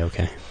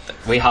 Okay.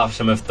 We have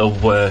some of the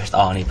worst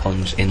Arnie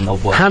puns in the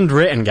world.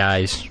 Handwritten,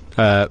 guys.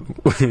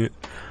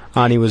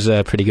 Arnie was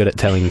pretty good at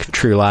telling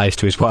true lies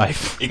to his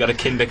wife. You got a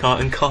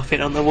kindergarten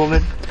coffin on the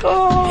woman.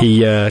 Oh,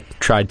 He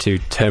tried to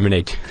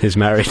terminate his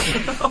marriage.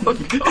 oh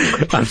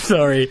God. I'm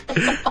sorry.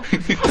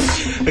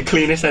 The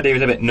cleaner said he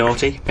was a bit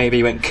naughty. Maybe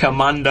he went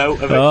commando.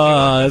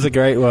 Oh, that's a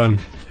great one.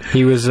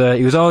 He was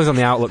always on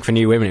the outlook for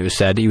new women. It was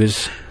said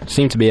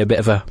seemed to be a bit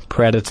of a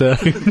predator.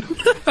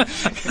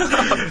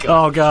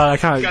 Oh God, I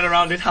can't. Got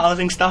around his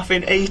housing staff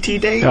in 80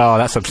 days. Oh,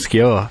 that's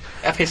obscure.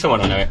 Okay,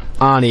 someone I know it.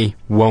 Arnie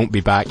won't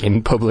be back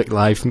in public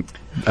life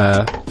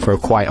for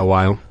quite a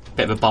while.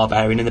 Bit of a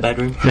barbarian in the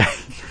bedroom.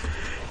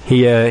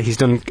 He's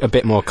done a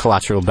bit more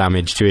collateral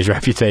damage to his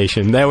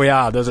reputation. There we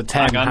are. There's a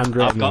 10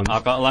 handwritten one.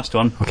 I've got a last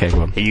one. Okay,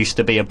 go on. He used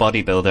to be a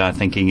bodybuilder. I'm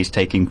thinking he's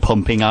taking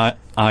pumping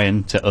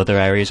iron to other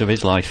areas of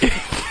his life.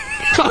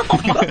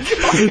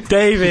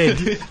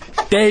 David,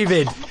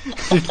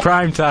 it's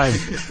prime time.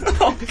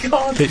 Oh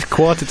God. It's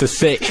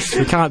 5:45.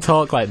 We can't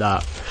talk like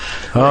that.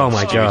 Oh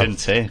my We God. didn't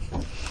say.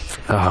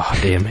 Oh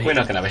dear me. We're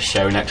not going to have a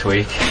show next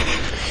week.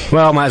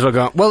 Well, might as well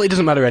go on. Well, it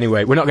doesn't matter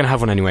anyway. We're not going to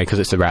have one anyway because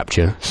it's the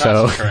Rapture.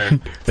 So true.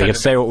 we can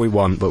say what we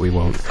want, but we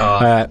won't.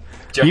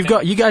 You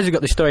guys have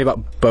got this story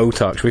about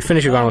Botox. We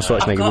finished with Arnold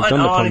Schwarzenegger. got We've done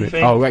an the Arnie pundit.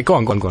 thing. Oh right, go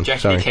on. Jackie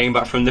Sorry. came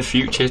back from the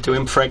future to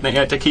impregnate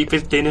her to keep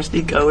his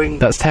dynasty going.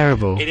 That's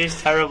terrible. It is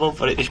terrible,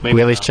 but it just made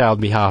Will me his child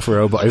be half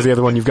robot? Is the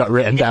other one you've got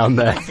written down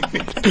there?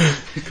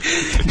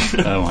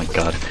 Oh my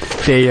God.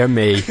 Dear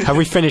me. Have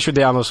we finished with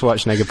the Arnold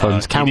Schwarzenegger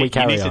puns? Can we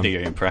carry You need on? to do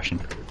your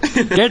impression.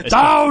 Get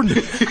down!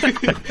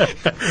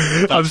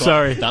 I'm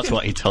sorry. That's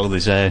what he told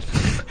us.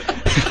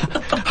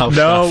 House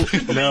No,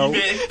 staff. no.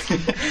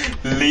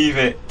 Leave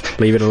it.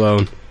 Leave it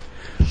alone.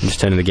 I'm just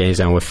turning the gains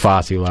down. We're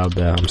far too loud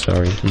there. I'm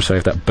sorry. I'm sorry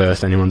if that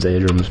burst anyone's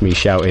eardrums, me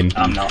shouting.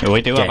 I'm not.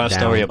 We do have Get a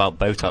story down. about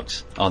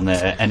Botox on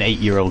an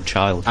 8-year-old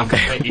child. I'm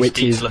completely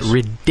Which is speechless.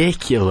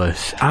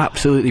 ridiculous.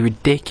 Absolutely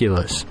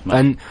ridiculous.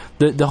 And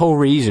the whole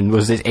reason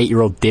was this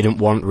 8-year-old didn't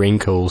want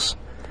wrinkles.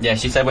 Yeah,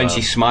 she said when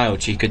she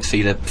smiled, she could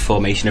see the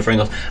formation of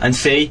wrinkles. And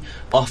see,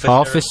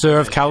 Officer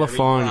of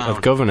California,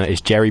 of Governor,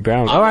 is Jerry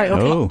Brown. Alright,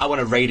 okay. Oh. I want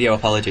a radio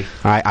apology.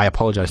 I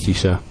apologise to you,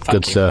 sir.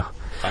 Good you. sir.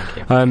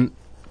 Thank you.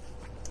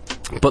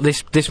 But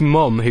this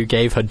mum who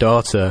gave her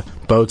daughter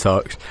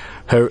Botox,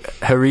 her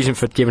reason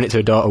for giving it to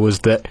her daughter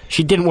was that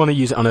she didn't want to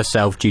use it on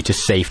herself due to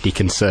safety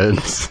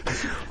concerns.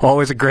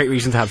 Always a great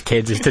reason to have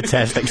kids is to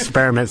test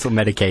experimental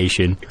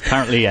medication.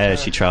 Apparently,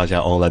 she tries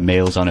out all her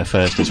meals on her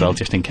first as well,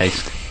 just in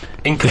case.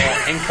 In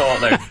court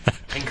though,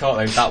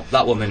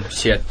 that woman,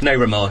 she had no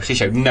remorse. She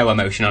showed no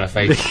emotion on her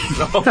face.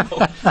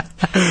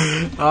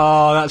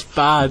 Oh, that's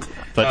bad.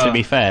 But to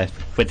be fair,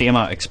 with the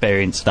amount of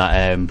experience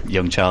that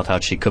young child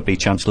had, she could be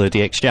Chancellor of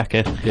the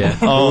Exchequer. Yeah.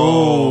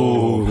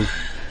 Oh.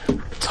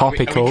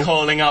 Topical. Are we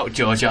calling out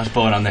George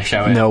Osborne on the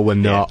show? No, we're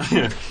not.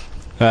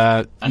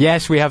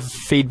 Yes, we have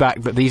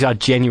feedback that these are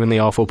genuinely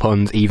awful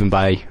puns, even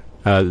by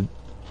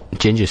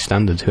Ginger's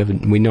standards.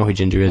 We know who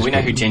Ginger is. We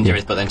know who Ginger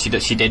is, but then she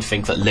did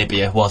think that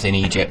Libya was in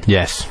Egypt.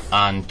 Yes.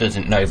 And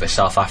doesn't know that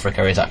South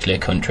Africa is actually a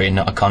country and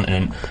not a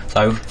continent.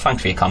 So,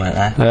 thanks for your comment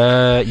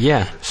there.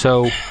 Yeah,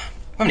 so... Wait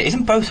a minute,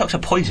 isn't Botox a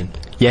poison?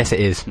 Yes, it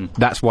is.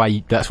 That's why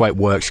it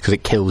works, because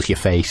it kills your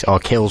face, or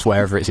kills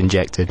wherever it's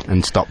injected,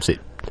 and stops it.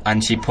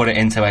 And she put it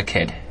into her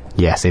kid.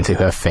 Yes, into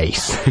her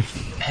face.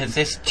 Has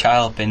this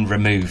child been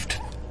removed?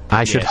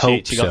 I should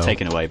hope she got so.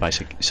 taken away by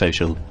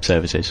social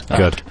services.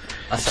 Good.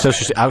 I I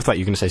thought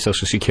you were going to say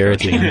Social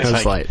Security. I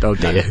was like, oh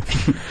dear.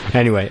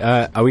 Anyway,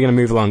 are we going to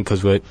move along,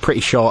 because we're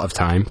pretty short of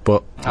time,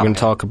 but we're going to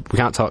talk. We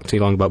can't talk too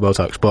long about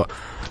Botox, but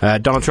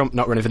Donald Trump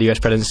not running for the US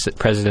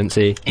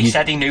presidency. He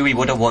said he knew he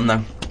would have won,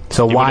 though.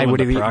 So He why would've would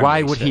won he? the Why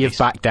primaries, would he at have least.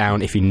 backed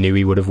down if he knew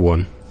he would have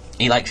won?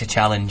 He likes a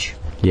challenge.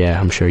 Yeah,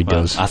 I'm sure he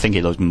Well, does. I think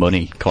he loves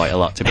money quite a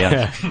lot, to be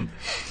honest.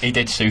 He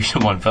did sue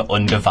someone for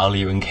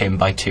undervaluing him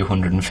by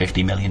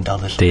 $250 million.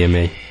 Dear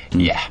me.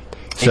 Yeah.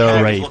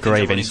 So-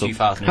 Grave insult.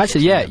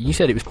 Actually, yeah, you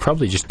said it was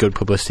probably just good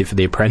publicity for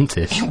The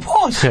Apprentice. It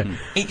was.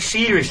 It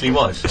seriously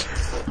was.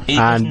 It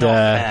And was not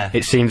fair.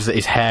 it seems that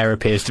his hair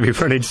appears to be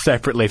running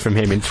separately from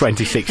him in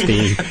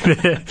 2016.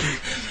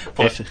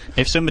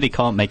 If somebody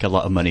can't make a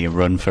lot of money and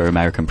run for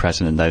American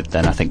president, though,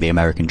 then I think the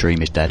American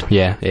dream is dead.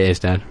 Yeah, it is,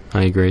 Dad.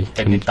 I agree.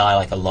 Didn't it die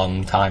like a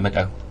long time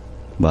ago?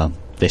 Well,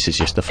 this is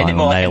just the Isn't it final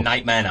more like nail, a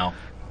nightmare now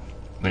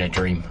than a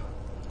dream?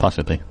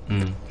 possibly.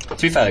 To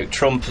be fair,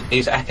 Trump,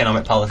 his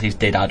economic policies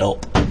did add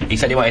up. He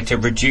said he wanted to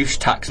reduce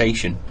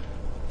taxation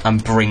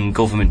and bring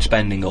government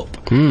spending up.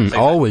 So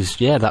Always,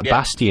 that Yeah.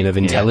 bastion of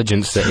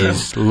intelligence that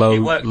is It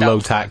low worked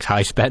out tax,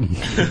 high spend.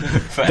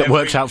 for That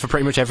works out for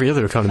pretty much every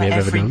other economy I've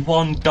ever every done.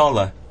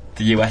 $1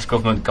 the US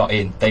government got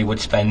in, they would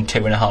spend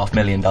 $2.5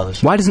 million.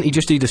 Why doesn't he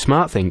just do the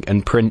smart thing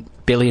and print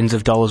billions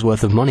of dollars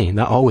worth of money?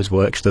 That always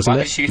works, doesn't Why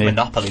it? does she use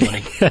monopoly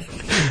money?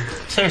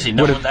 Seriously,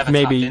 no one's ever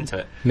tapped into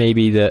it.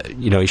 Maybe that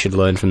you should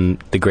learn from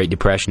the Great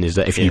Depression is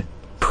that if you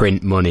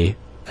print money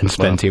and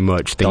spend too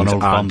much, things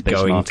Donald von aren't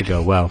going Bismarck. to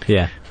go well.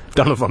 Yeah,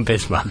 Donald von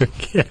Bismarck.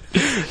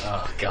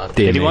 Oh, God.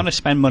 Dear Did he me. want to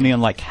spend money on,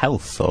 like,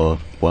 health or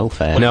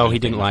welfare? No, he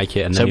didn't like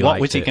it. And So then what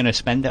liked was he it. going to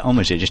spend it on?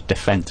 Was it just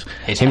defence?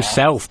 His hair.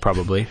 Himself,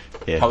 probably.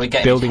 Yeah. Probably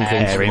get Building his hair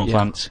things. Hair up.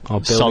 implants, Or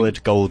building-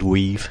 solid gold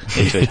weave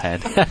into his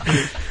head.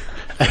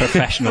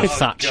 Professional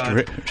thatched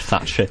God.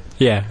 thatcher.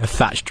 Yeah, a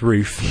thatched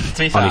roof To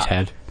be on fair, his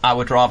head. I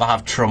would rather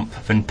have Trump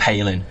than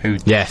Palin, who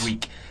Yes.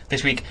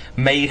 this week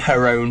made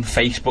her own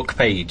Facebook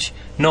page,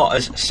 not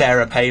as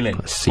Sarah Palin,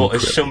 but secret.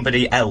 as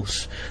somebody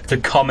else, to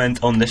comment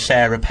on the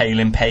Sarah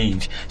Palin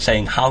page,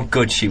 saying how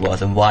good she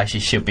was and why she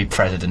should be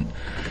president.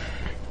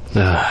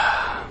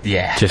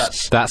 Yeah,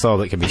 That's all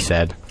that can be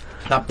said.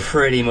 that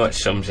pretty much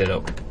sums it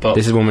up. But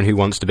This is a woman who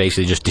wants to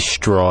basically just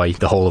destroy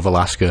the whole of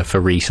Alaska for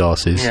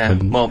resources. yeah,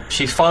 and- well,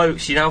 she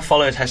now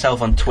follows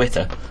herself on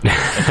Twitter.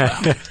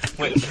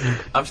 Which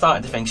I'm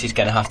starting to think she's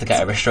going to have to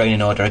get a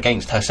restraining order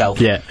against herself.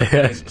 Yeah.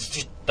 It's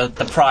just the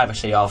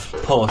privacy of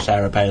poor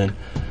Sarah Palin.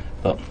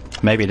 But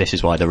Maybe this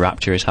is why the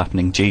rapture is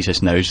happening.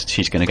 Jesus knows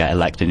she's going to get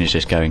elected and is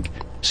just going,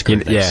 screw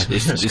yeah,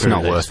 this. it's Screw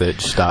not this. worth it.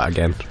 Just start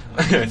again.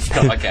 it's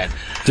not again.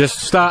 Just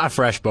start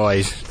afresh,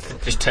 boys.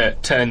 Just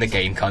turn the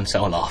game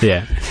console off.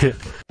 Yeah.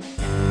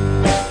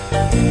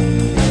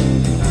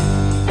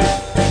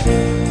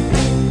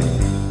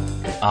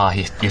 Ah,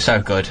 you're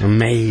so good.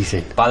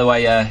 Amazing. By the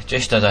way,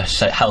 just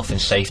as a health and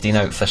safety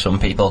note for some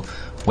people,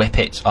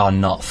 whippets are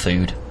not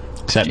food.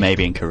 Except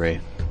maybe in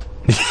Korea.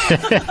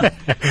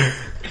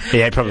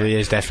 Yeah, it probably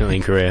is definitely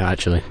in Korea,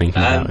 actually,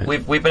 thinking about it.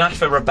 We've been asked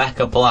for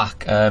Rebecca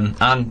Black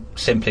and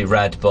Simply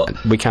Red,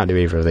 but We can't do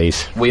either of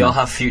these. we all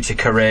have future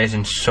careers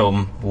in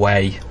some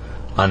way,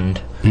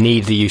 and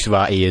Need the use of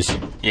our ears.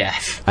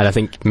 yes, And I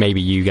think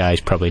maybe you guys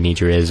probably need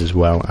your ears as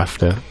well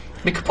after.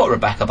 we could put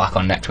Rebecca back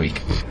on next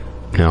week.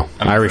 No,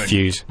 And I run.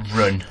 refuse.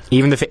 Run.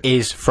 Even if it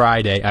is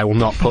Friday, I will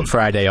not put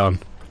Friday on.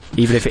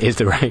 Even if it is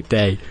the right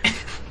day.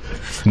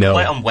 No.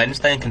 Play it on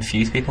Wednesday and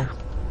confuse people.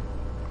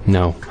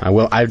 No, I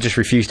will. I just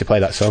refuse to play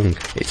that song.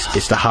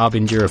 It's the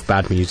harbinger of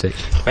bad music.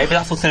 Maybe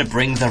that's what's going to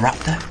bring the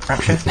rapture.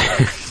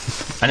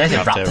 I know it's a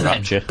raptor. then.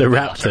 Rapture. The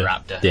Not a Raptor.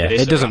 raptor. Yeah, It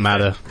is it the doesn't Raptor.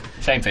 matter.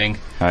 Same thing.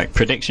 Alright,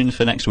 predictions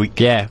for next week.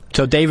 Yeah.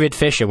 So David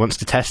Fisher wants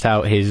to test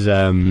out his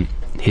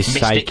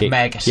psychic,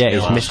 Meg yeah,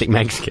 his skills. Mystic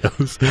Meg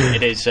skills.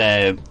 It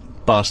is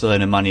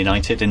Barcelona and Man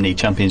United in the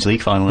Champions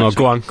League final Oh, next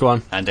go week. on, go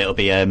on. And it'll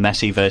be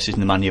Messi versus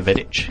Nemanja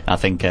Vidic. I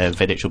think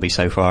Vidic will be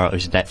so far out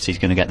of his depths he's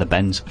going to get the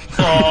bends.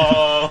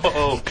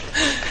 Oh,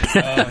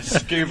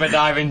 scuba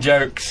diving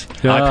jokes.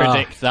 I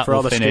predict that for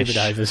all will the finish.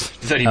 scuba divers.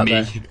 It's only out me.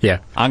 there. Yeah.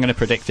 I'm going to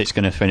predict it's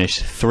going to finish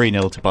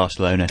 3-0 to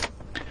Barcelona.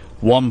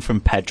 1 from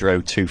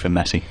Pedro, 2 from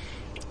Messi.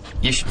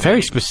 You should,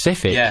 Very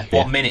specific. yeah.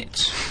 What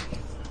minutes?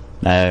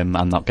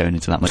 I'm not going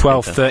into that much.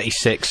 12, detail.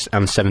 36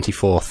 and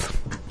 74th.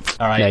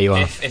 All right. There you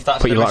are. If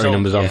that's Put the your lottery result,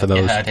 numbers on yeah, for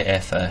You those. heard it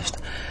here first.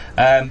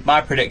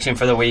 My prediction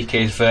for the week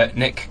is that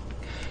Nick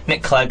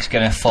Clegg's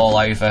going to fall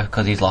over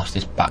because he's lost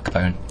his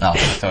backbone. Oh,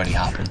 that's already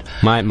happened.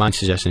 My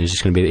suggestion is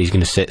just going to be that he's going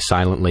to sit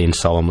silently and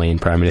solemnly in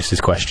Prime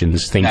Minister's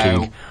questions,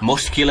 thinking, No,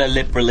 muscular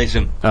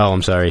liberalism oh,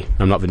 I'm sorry,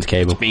 I'm not Vince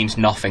Cable. means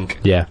nothing.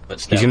 Yeah.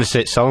 But still. He's going to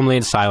sit solemnly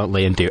and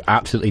silently and do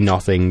absolutely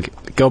nothing,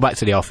 go back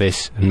to the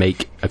office and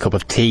make a cup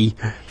of tea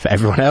for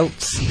everyone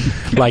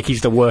else, like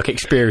he's the work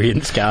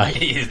experience guy.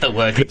 He is the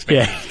work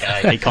experience He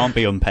guy. can't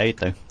be unpaid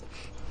though.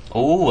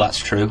 Oh, that's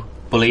true.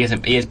 Well, he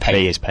isn't. He is paid.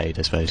 He is paid,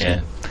 I suppose.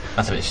 Yeah.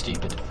 That's a bit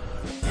stupid.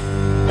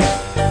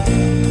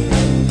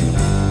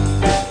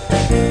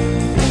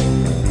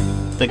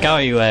 The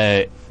guy who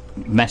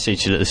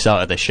messaged at the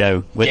start of the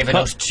show with Giving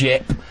us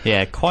chip.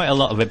 Yeah, quite a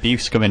lot of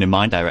abuse coming in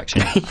my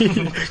direction.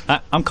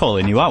 I'm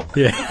calling you out.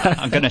 Yeah.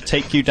 I'm going to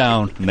take you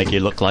down and make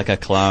you look like a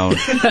clown.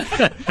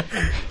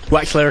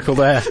 Wax lyrical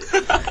there.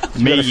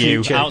 Me, got a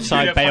you, future.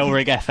 outside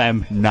Balerig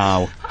FM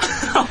now.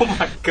 Oh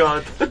my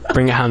god.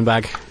 Bring a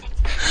handbag.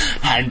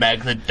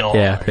 Handbag the door.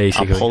 Yeah, I'll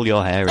basically. pull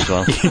your hair as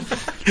well.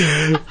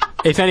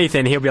 If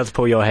anything, he'll be able to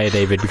pull your hair,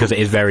 David, because it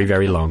is very,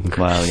 very long.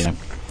 Well, you know,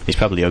 he's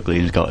probably ugly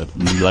and he's got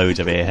loads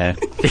of ear hair.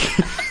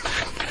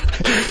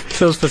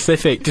 So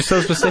specific, just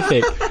so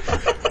specific.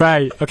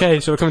 Right, okay,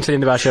 so we're coming to the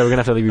end of our show. We're going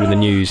to have to leave you with the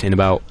news in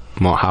about,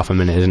 half a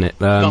minute, isn't it?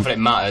 Not that it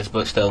matters,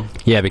 but still.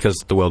 Yeah, because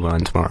the world will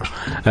end tomorrow.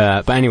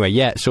 But anyway,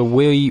 yeah, so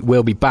we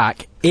will be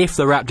back if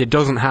the Raptor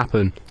doesn't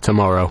happen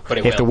tomorrow. But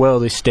it if will. the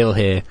world is still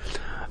here, If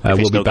he's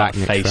we'll still be back got a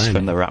next face Friday.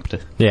 from the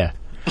Raptor. Yeah.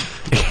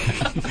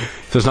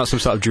 So it's not some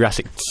sort of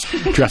Jurassic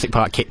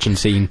Park kitchen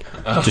scene,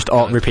 just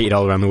all repeated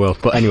all around the world.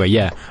 But anyway,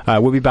 yeah,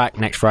 we'll be back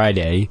next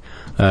Friday,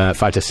 5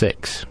 to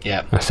 6.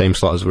 Yeah. Same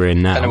slot as we're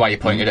in now. I don't know why you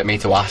pointed at me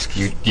to ask.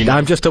 You know,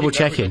 I'm just double you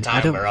know checking. the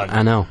time we're on.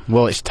 I know.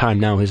 Well, it's time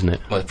now, isn't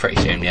it? Well,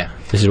 pretty soon, yeah.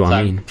 This is what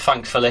I mean.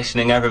 Thanks for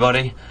listening,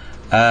 everybody.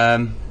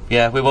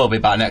 Yeah, we will be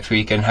back next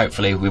week, and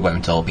hopefully we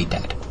won't all be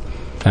dead.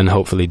 And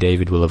hopefully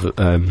David will have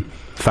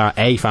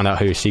found out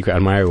who his secret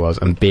admirer was,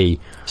 and B,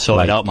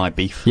 Sorted out my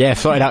beef. yeah,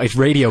 sorted out his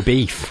radio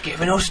beef.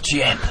 Giving us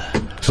chip.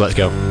 So let's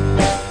go.